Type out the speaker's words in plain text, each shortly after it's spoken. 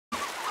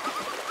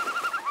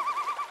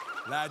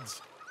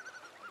Lads,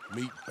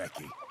 meet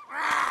Becky.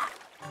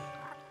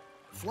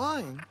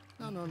 Flying?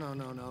 No.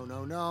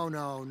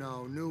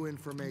 New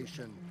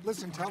information.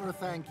 Listen, tell her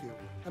thank you.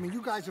 I mean,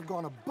 you guys have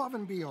gone above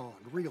and beyond,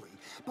 really.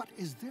 But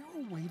is there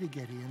a way to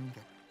get in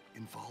that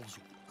involves,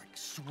 like,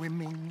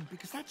 swimming?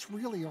 Because that's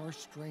really our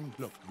strength.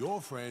 Look,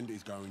 your friend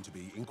is going to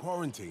be in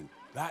quarantine.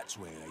 That's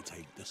where they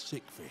take the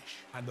sick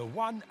fish. And the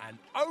one and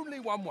only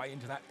one way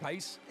into that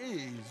place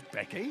is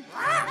Becky.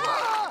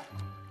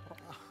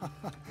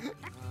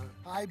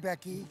 Hi,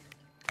 Becky.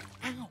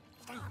 Ow,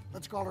 stop.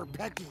 Let's call her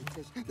Becky,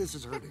 because this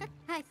is hurting.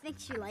 I think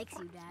she likes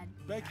you, Dad.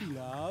 Becky,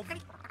 love,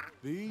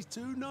 these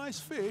two nice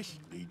fish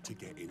need to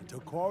get into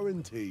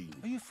quarantine.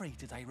 Are you free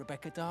today,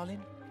 Rebecca,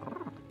 darling?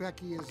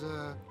 Becky is,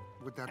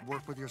 would that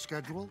work with your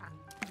schedule?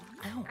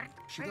 Ow,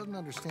 she doesn't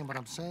understand what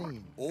I'm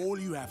saying. All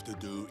you have to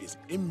do is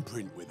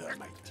imprint with her,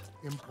 mate.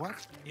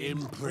 What?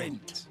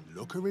 Imprint.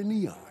 Look her in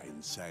the eye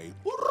and say,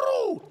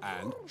 "Woo!"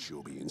 and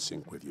she'll be in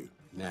sync with you.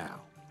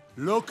 Now,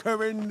 look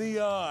her in the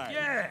eye.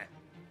 Yeah!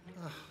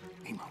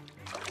 Nemo,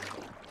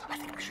 I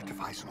think we should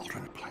devise an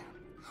alternate plan.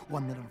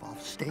 One that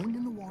involves staying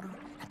in the water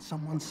and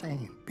someone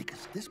saying,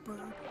 because this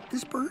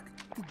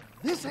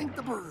ain't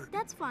the bird.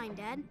 That's fine,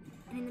 Dad.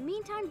 And in the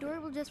meantime, Dory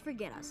will just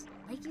forget us.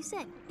 Like you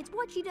said, it's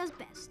what she does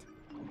best.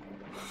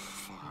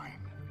 Fine.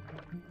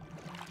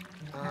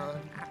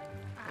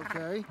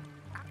 Okay.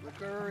 Look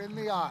her in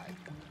the eye.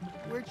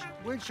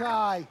 Which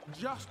eye?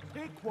 Just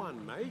pick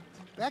one, mate.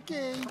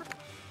 Becky!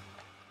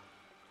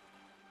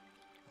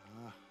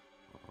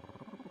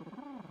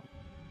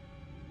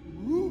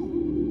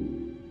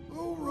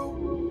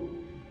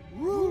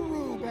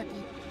 Roo,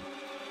 Becky.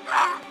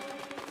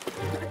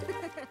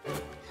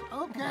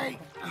 Okay,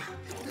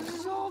 this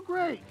is all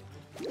great.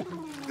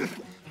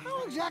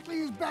 How exactly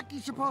is Becky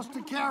supposed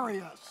to carry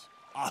us?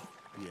 Oh,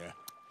 yeah,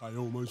 I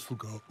almost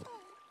forgot.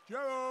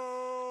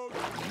 Jerome!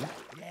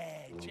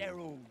 Yeah,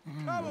 Gerald.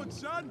 Come on,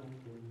 son.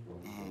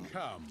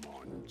 Come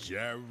on,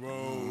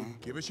 Jerome.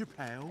 Give us your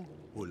pail.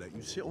 We'll let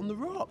you sit on the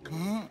rock.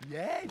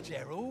 Yeah,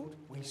 Gerald.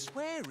 We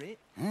swear it.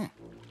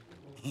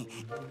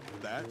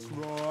 That's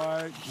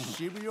right.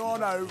 Shimmy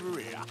on over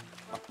here.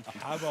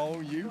 Come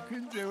on, you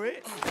can do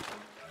it.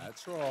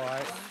 That's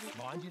right.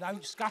 Mind you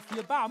don't scuff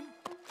your bum.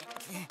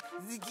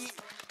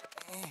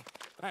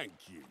 Thank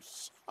you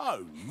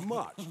so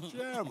much,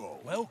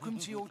 Jerome. Welcome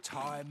to your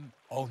time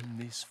on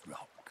this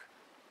rock.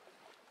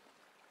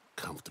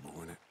 Comfortable,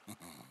 isn't it?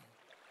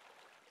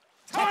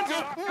 Time to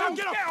go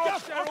get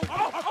off,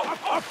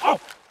 Gerald.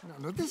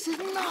 No, this is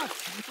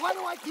nuts. Why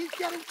do I keep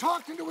getting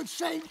talked into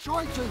insane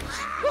choices?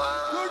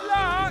 Good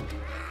luck.